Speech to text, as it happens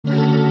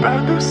Pas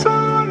de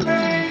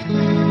soleil,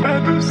 pas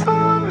de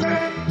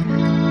soleil,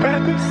 pas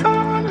de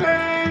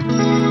soleil,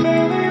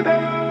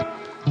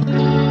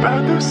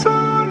 pas de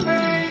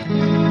soleil,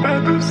 pas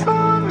de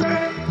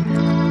soleil,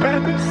 pas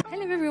de soleil.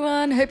 Hello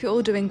everyone, hope you're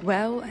all doing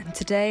well, and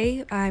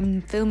today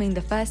I'm filming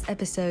the first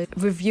episode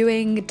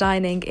reviewing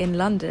dining in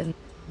London.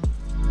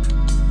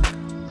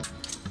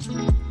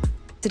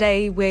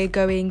 Today we're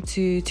going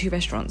to two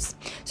restaurants.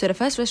 So the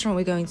first restaurant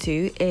we're going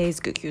to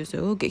is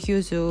Gokyuzu.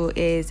 Gokyuzu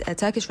is a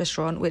Turkish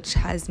restaurant which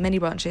has many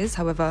branches.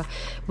 However,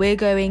 we're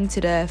going to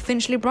the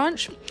Finchley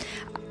branch,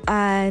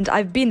 and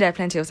I've been there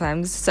plenty of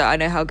times, so I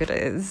know how good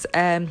it is.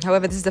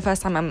 However, this is the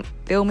first time I'm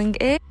filming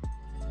it.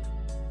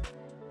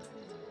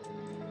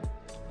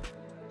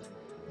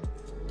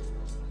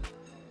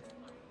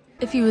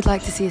 If you would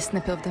like to see a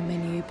snippet of the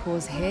menu,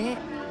 pause here.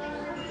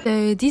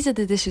 So these are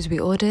the dishes we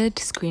ordered,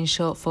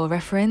 screenshot for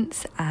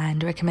reference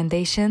and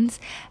recommendations.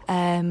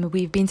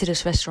 We've been to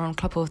this restaurant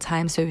a couple of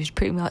times, so we've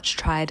pretty much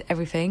tried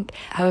everything.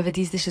 However,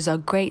 these dishes are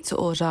great to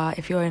order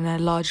if you're in a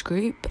large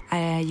group.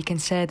 You can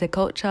share the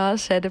culture,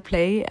 share the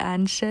plate,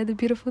 and share the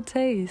beautiful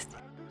taste.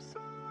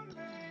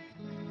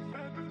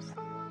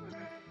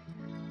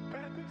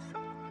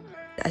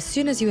 As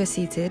soon as you are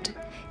seated,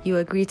 you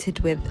are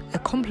greeted with a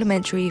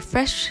complimentary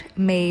fresh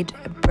made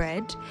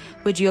bread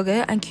with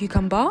yogurt and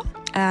cucumber,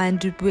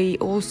 and we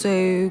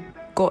also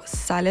got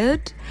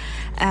salad,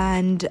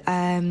 and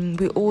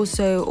we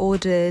also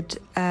ordered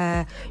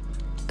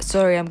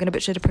sorry, I'm gonna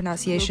butcher the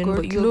pronunciation,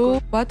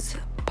 but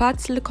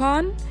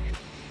patlıcan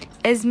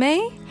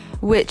ezme,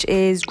 which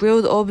is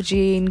grilled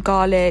aubergine,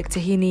 garlic,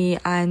 tahini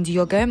and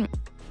yogurt.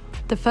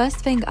 The first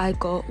thing I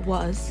got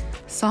was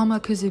Sarma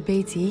kuzu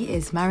beyti,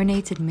 is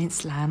marinated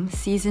minced lamb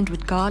seasoned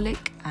with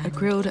garlic and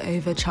grilled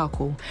over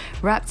charcoal,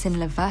 wrapped in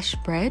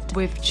lavash bread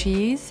with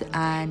cheese,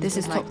 and this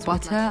is topped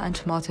butter and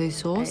tomato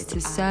sauce. It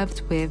is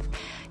served with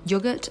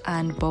yogurt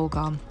and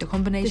bulgur.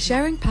 The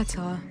sharing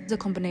patta is a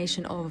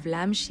combination of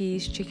lamb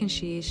shish, chicken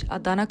shish,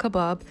 Adana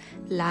kebab,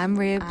 lamb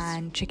ribs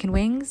and chicken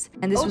wings,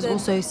 and this was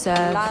also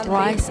served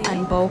rice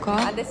and bulgur.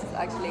 And this is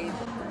actually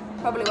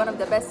probably one of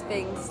the best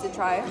things to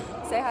try.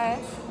 Say hi.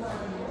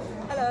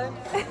 Hello.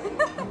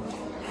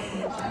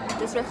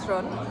 This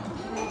restaurant,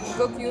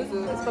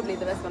 Gokyuzu, is probably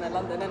the best one in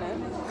London, isn't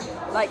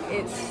it? Like,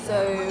 it's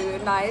so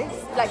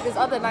nice. Like, there's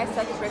other nice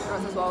Turkish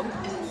restaurants as well,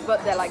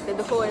 but they're like, the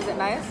decor isn't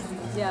nice.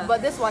 Yeah.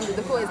 But this one, the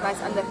decor is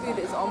nice and the food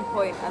is on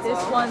point as well.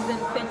 This one's in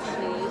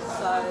Finchley,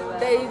 so...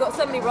 There you got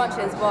so many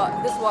branches,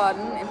 but this one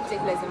in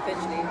particular is in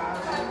Finchley.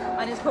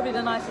 And it's probably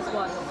the nicest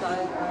one, so...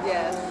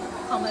 Yeah.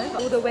 Come over.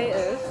 All the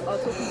waiters are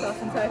talking to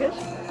us in Turkish.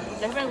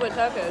 They think we're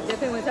Turkish. They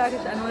think we're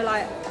Turkish, and we're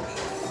like,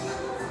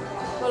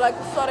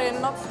 sorry,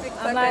 not speak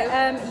Turkish. I'm like,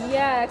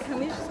 yeah, can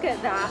we just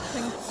get that?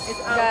 It's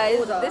out Guys,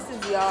 of order. this is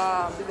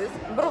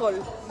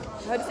burgol.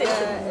 How do you say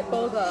Yeah,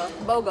 bulgur.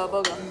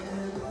 Bulgur.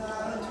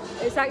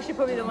 It's actually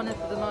probably one of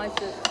the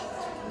nicest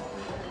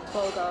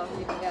bulgur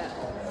you can get.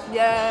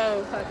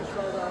 Yeah. Turkish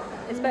bulgur.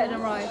 It's better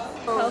than rice.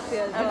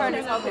 Healthier as well. Apparently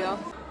it's healthier.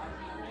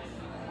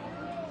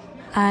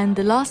 And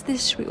the last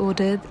dish we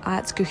ordered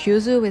at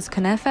Gokyuzu is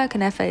kunefe.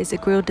 Kunefe is a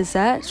grilled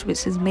dessert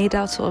which is made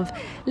out of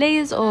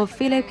layers of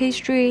filo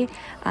pastry,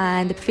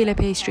 and the filo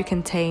pastry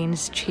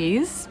contains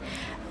cheese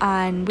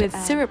and with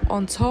syrup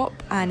on top,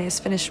 and it's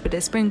finished with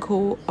a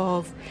sprinkle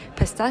of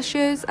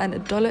pistachios and a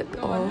dollop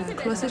of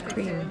clotted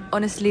cream.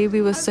 Honestly,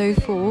 we were so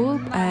full,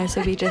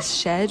 so we just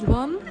shared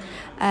one.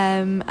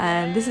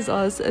 And this is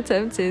us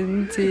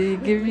attempting to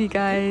give you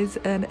guys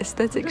an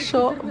aesthetic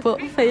shot but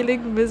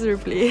failing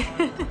miserably.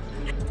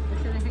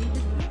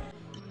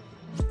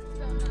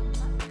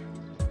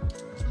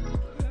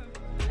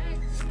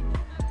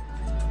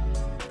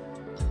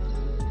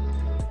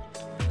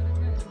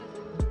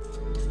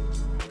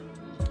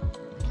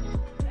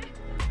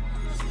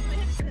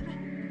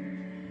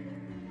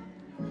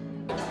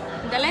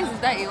 The lens is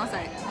dirty, one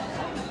sec.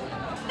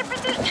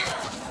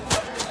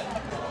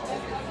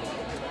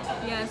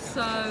 Yeah,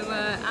 so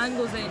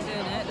angles ain't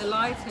doing it, the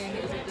lighting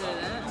isn't doing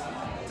it.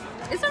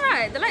 It's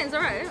alright, the lighting's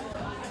alright.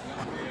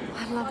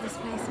 I love this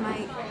place,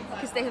 mate. I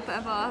could stay here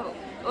forever.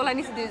 All I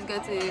need to do is go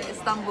to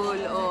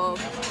Istanbul or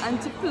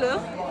Anteplu,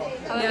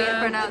 however you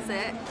pronounce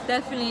it.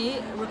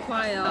 Definitely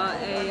require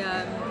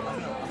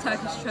a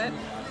Turkish trip.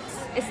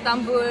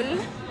 Istanbul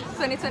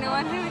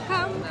 2021, here we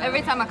come.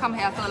 Every time I come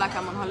here, I feel like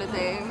I'm on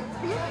holiday.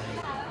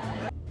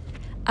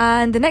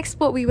 And the next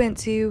spot we went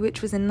to,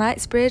 which was in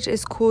Knightsbridge,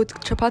 is called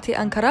Chapati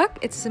and Karak.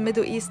 It's a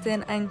Middle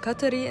Eastern and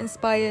Qatari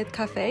inspired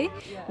cafe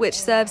which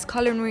serves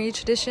culinary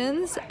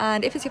traditions,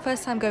 and if it's your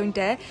first time going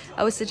there,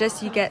 I would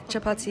suggest you get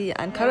Chapati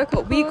and Karak.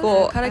 But we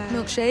got Karak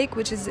milkshake,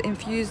 which is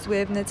infused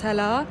with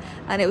Nutella,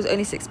 and it was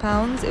only £6.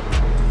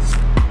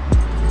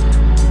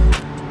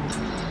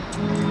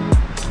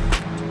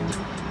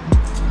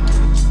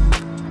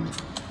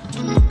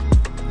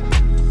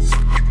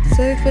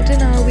 So for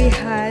dinner we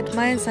had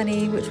and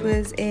Sanné, which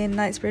was in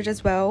Knightsbridge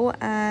as well,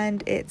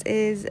 and it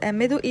is a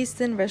Middle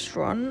Eastern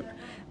restaurant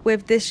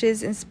with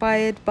dishes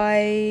inspired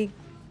by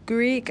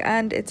Greek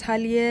and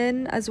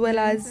Italian as well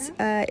as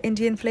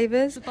Indian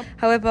flavors.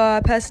 However,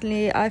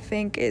 personally, I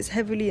think it's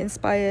heavily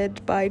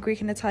inspired by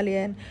Greek and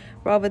Italian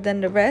rather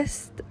than the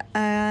rest.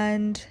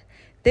 And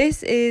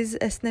this is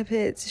a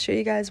snippet to show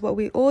you guys what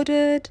we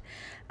ordered.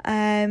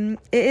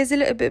 It is a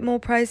little bit more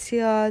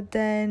pricier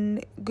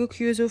than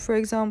Gokyuzu, for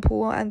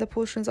example, and the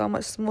portions are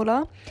much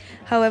smaller.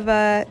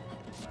 However,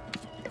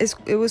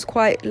 it was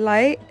quite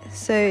light,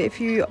 so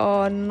if you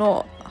are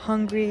not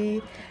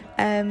hungry,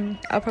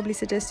 I'll probably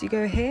suggest you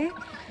go here.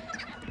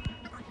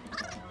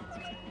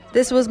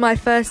 This was my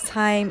first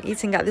time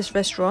eating at this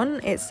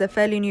restaurant. It's a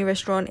fairly new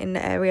restaurant in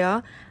the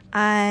area,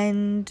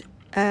 and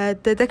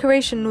the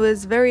decoration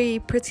was very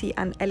pretty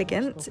and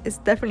elegant. It's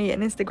definitely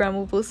an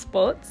Instagrammable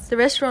spot. The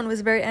restaurant was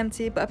very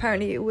empty, but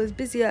apparently it was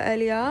busier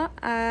earlier.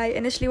 I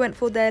initially went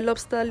for their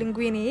lobster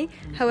linguine,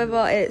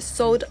 however it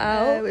sold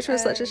out, which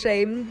was such a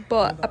shame,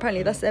 but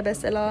apparently that's their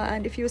bestseller,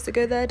 and if you was to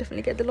go there,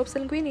 definitely get the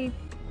lobster linguine.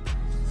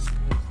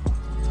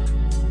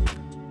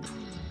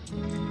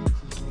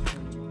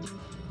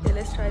 Okay,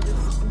 let's try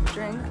this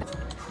drink.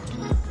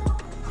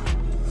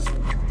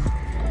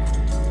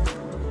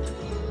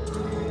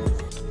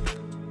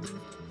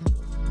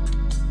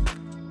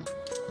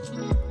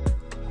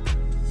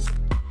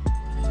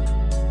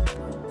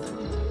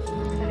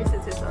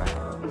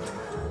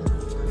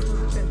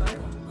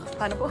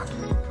 Pineapple,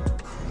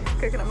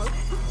 coconut milk.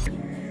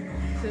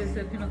 So it's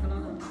a pina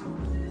colada.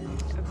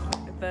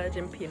 A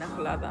virgin pina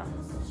colada.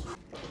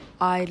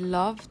 I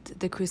loved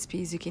the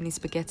crispy zucchini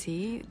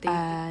spaghetti,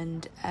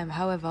 and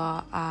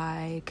however,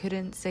 I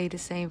couldn't say the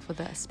same for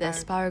the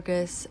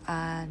asparagus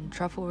and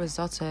truffle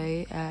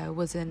risotto.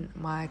 Wasn't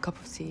my cup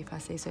of tea, if I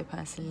say so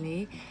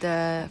personally.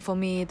 For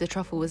me, the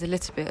truffle was a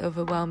little bit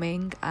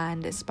overwhelming,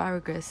 and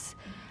asparagus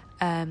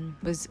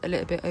was a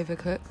little bit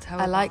overcooked.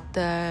 However, I liked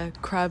the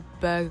crab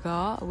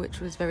burger, which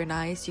was very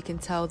nice. You can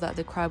tell that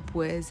the crab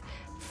was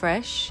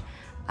fresh,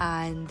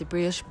 and the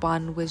brioche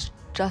bun was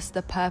just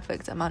the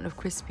perfect amount of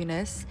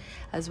crispiness,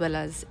 as well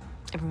as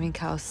everything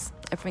else.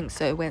 Everything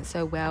so went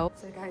so well.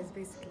 So guys,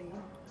 basically,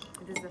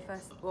 this is the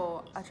first.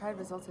 Well, I tried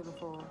risotto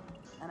before,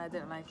 and I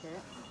didn't like it,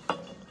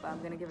 but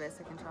I'm gonna give it a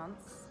second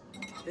chance.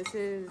 This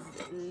is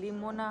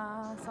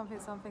limona something.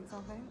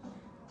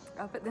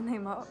 I'll put the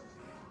name up.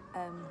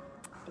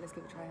 But let's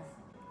give it a try.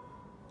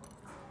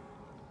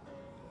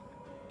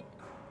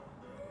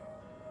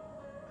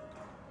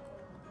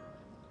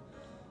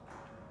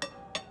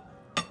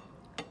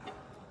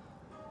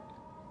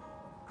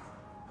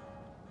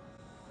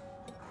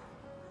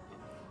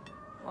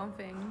 One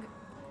thing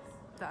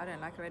that I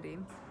don't like already,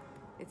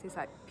 it tastes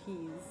like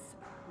peas,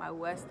 my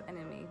worst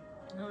enemy.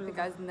 If you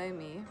guys know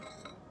me,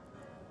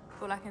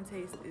 all I can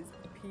taste is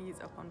peas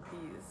upon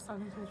peas.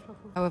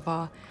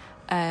 However,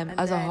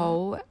 as a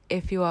whole,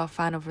 if you are a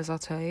fan of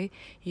risotto,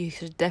 you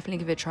should definitely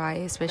give it a try,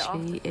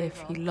 especially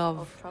if you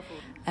love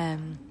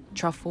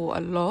truffle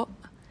a lot.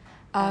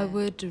 I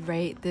would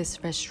rate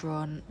this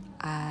restaurant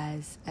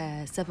as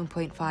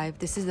 7.5.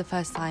 This is the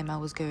first time I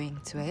was going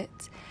to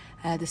it.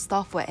 The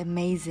staff were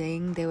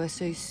amazing. They were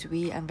so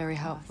sweet and very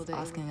helpful,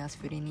 asking us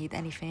if we need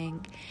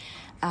anything.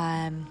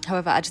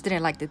 However, I just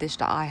didn't like the dish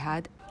that I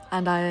had,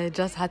 and I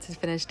just had to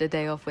finish the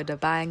day off with a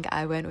bang.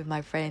 I went with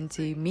my friend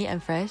to Meat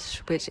and Fresh,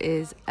 which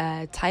is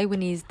a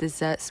Taiwanese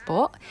dessert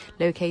spot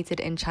located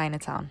in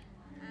Chinatown.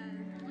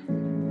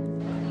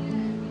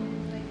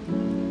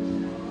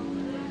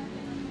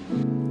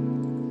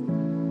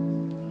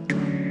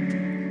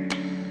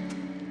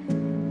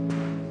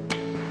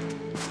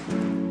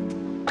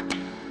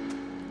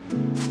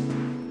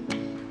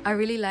 I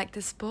really like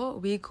this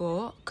spot. We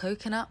got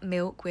coconut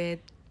milk with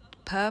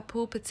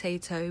purple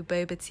potato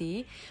boba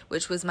tea,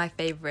 which was my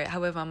favorite.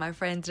 However, my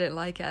friend didn't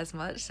like it as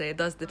much, so it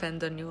does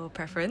depend on your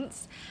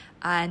preference.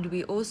 And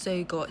we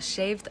also got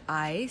shaved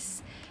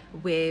ice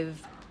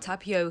with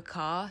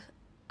tapioca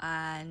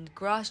and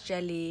grass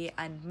jelly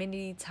and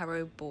mini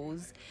taro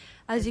balls.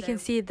 As you can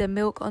see, the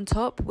milk on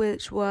top,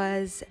 which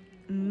was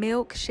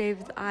milk,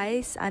 shaved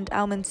ice and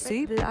almond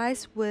soup. The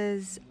ice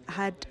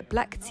had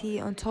black tea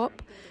on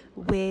top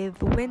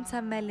with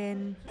winter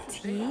melon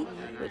tea,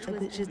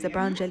 which is the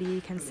brown jelly you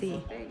can see.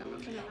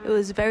 It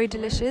was very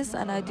delicious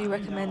and I do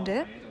recommend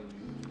it.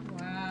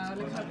 Wow,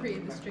 look how pretty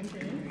this drink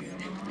is.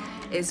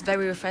 It's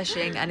very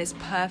refreshing and it's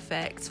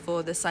perfect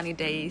for the sunny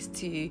days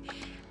to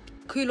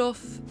cool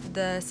off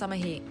the summer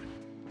heat.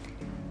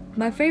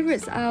 My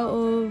favourites out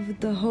of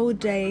the whole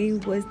day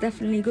was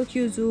definitely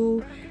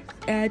Gokyuzu,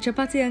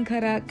 Chapati and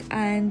Karak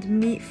and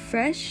Meat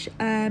Fresh.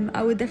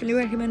 I would definitely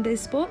recommend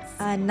those spots.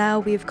 And now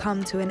we've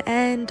come to an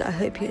end. I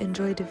hope you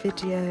enjoyed the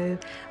video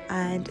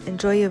and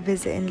enjoy your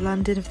visit in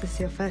London if this is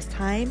your first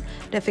time.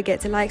 Don't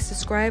forget to like,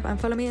 subscribe and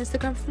follow me on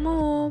Instagram for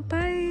more.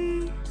 Bye.